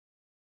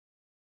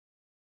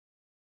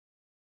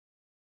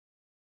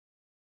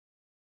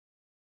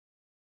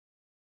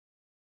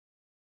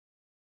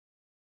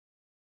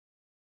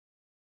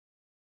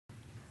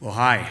Well,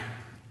 hi.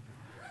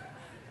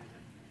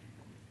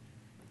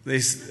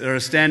 There's a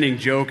standing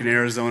joke in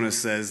Arizona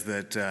says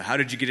that, how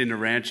did you get into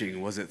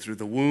ranching? Was it through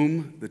the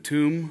womb, the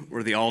tomb,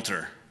 or the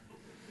altar?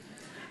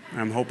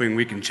 I'm hoping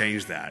we can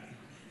change that.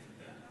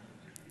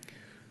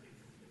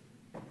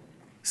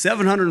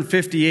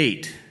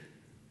 758.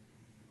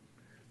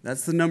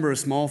 That's the number of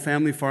small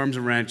family farms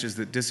and ranches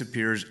that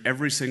disappears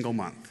every single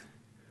month.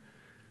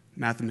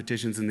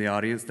 Mathematicians in the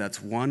audience,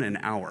 that's 1 an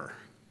hour.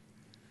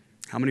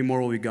 How many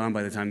more will be gone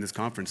by the time this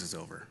conference is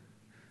over?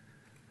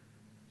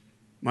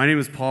 My name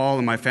is Paul,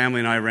 and my family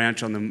and I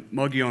ranch on the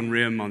Mogollon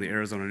Rim on the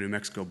Arizona-New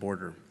Mexico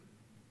border.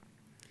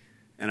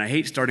 And I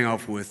hate starting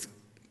off with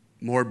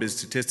morbid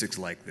statistics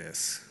like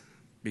this,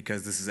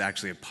 because this is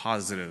actually a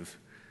positive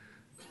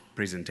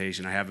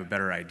presentation. I have a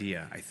better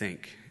idea, I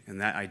think. And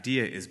that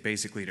idea is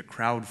basically to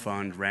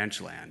crowdfund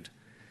ranch land,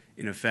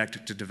 in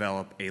effect to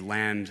develop a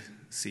land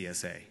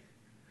CSA.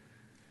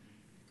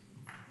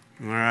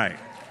 All right.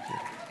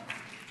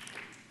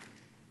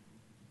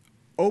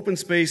 Open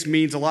space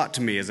means a lot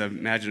to me, as I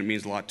imagine it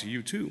means a lot to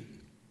you too.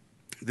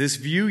 This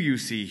view you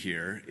see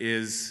here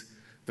is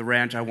the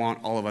ranch I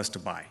want all of us to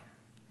buy.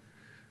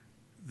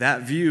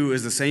 That view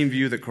is the same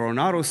view that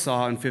Coronado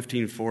saw in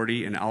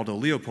 1540 and Aldo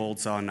Leopold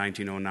saw in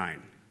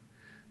 1909.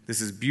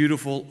 This is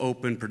beautiful,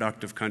 open,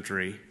 productive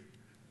country,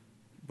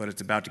 but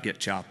it's about to get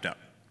chopped up.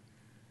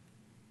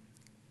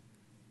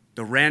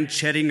 The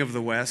ranchetting of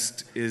the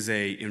West is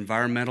an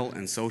environmental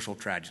and social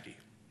tragedy,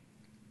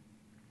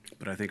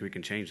 but I think we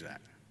can change that.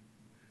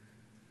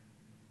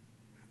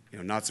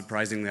 Not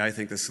surprisingly, I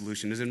think the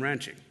solution is in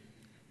ranching.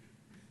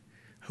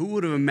 Who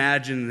would have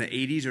imagined in the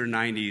 80s or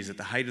 90s, at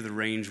the height of the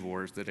range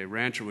wars, that a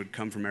rancher would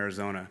come from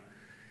Arizona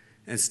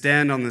and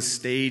stand on the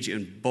stage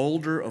in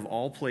Boulder, of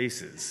all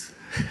places,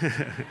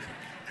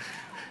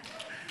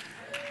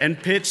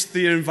 and pitch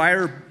the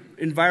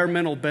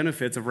environmental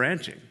benefits of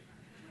ranching?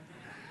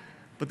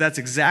 But that's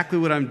exactly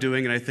what I'm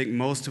doing, and I think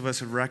most of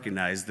us have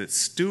recognized that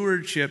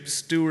stewardship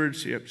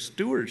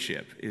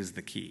is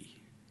the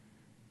key.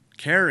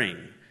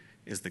 Caring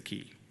is the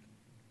key.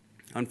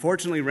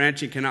 Unfortunately,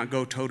 ranching cannot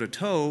go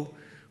toe-to-toe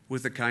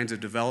with the kinds of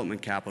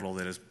development capital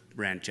that is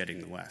ranchetting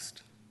the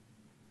West.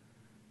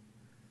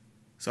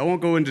 So I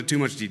won't go into too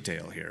much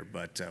detail here,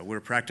 but we're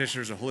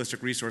practitioners of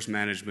holistic resource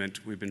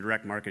management. We've been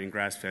direct marketing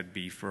grass-fed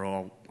beef for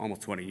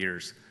almost 20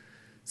 years,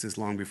 since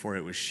long before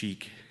it was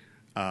chic.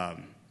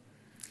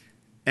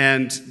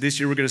 And this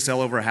year we're going to sell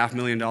over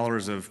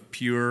 $500,000 of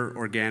pure,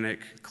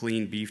 organic,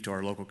 clean beef to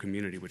our local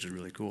community, which is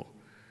really cool.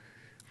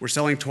 We're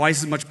selling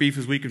twice as much beef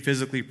as we can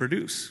physically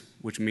produce,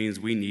 which means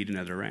we need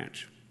another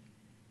ranch.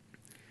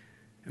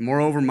 And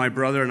moreover, my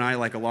brother and I,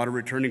 like a lot of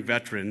returning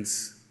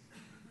veterans,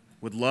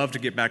 would love to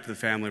get back to the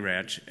family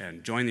ranch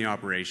and join the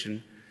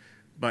operation,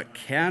 but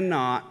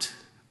cannot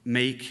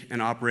make an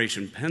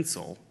operation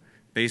pencil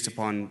based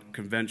upon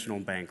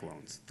conventional bank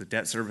loans. The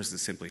debt service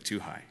is simply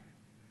too high.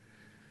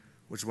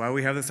 Which is why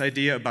we have this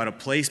idea about a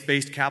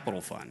place-based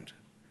capital fund,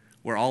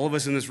 where all of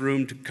us in this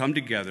room come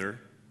together,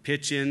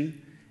 pitch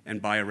in, and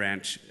buy a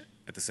ranch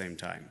at the same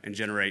time, and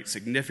generate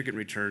significant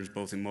returns,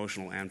 both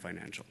emotional and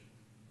financial.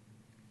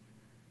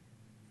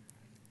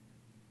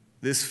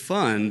 This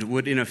fund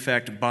would, in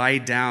effect, buy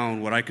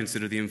down what I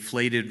consider the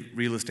inflated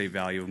real estate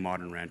value of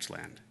modern ranch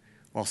land,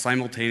 while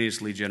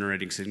simultaneously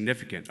generating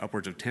significant,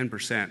 upwards of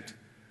 10%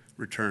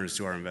 returns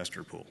to our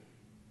investor pool.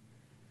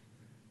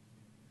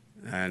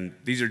 And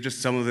these are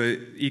just some of the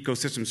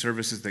ecosystem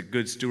services that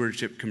good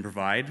stewardship can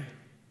provide.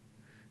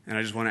 And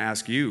I just want to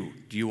ask you,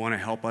 do you want to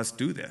help us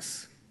do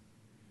this?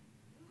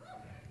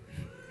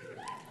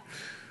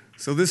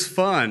 So this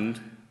fund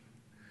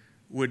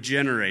would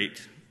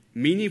generate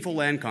meaningful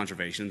land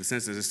conservation in the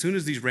sense that as soon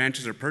as these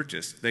ranches are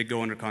purchased, they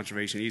go under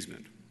conservation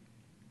easement.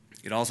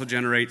 It also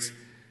generates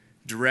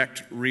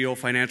direct, real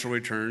financial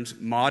returns,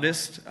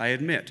 modest, I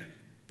admit,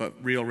 but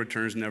real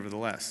returns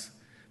nevertheless.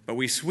 But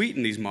we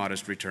sweeten these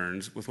modest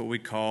returns with what we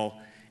call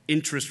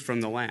interest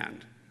from the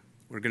land.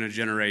 We're going to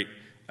generate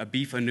a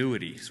beef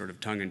annuity, sort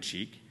of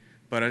tongue-in-cheek,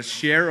 but a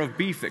share of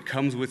beef that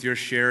comes with your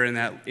share in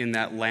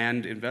that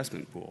land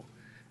investment pool,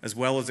 as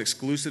well as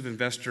exclusive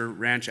investor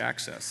ranch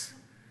access.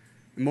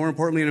 And more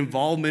importantly, an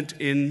involvement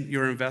in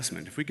your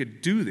investment. If we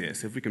could do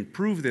this, if we can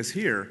prove this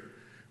here,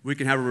 we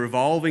can have a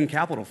revolving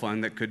capital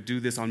fund that could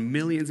do this on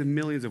millions and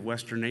millions of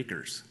Western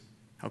acres.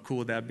 How cool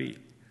would that be?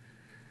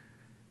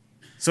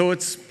 So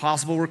it's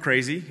possible we're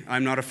crazy.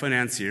 I'm not a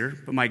financier,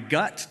 but my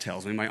gut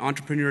tells me, my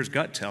entrepreneur's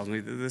gut tells me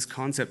that this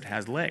concept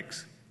has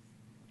legs.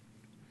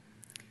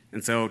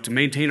 And so to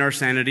maintain our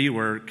sanity,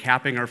 we're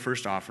capping our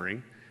first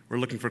offering. We're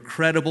looking for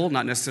credible,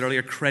 not necessarily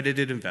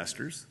accredited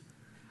investors.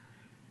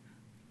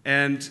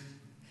 And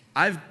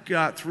I've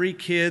got 3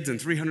 kids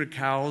and 300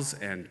 cows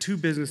and 2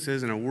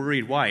 businesses and a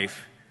worried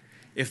wife.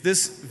 If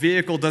this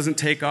vehicle doesn't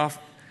take off,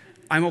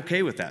 I'm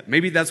okay with that.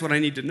 Maybe that's what I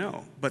need to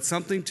know. But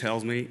something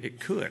tells me it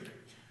could.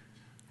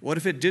 What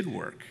if it did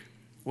work?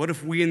 What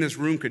if we in this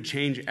room could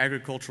change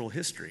agricultural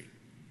history?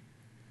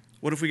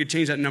 What if we could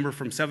change that number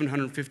from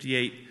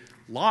 758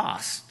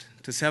 lost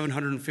to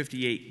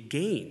 758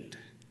 gained?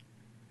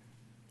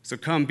 So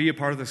come be a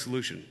part of the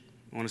solution.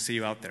 I want to see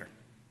you out there.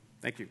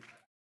 Thank you.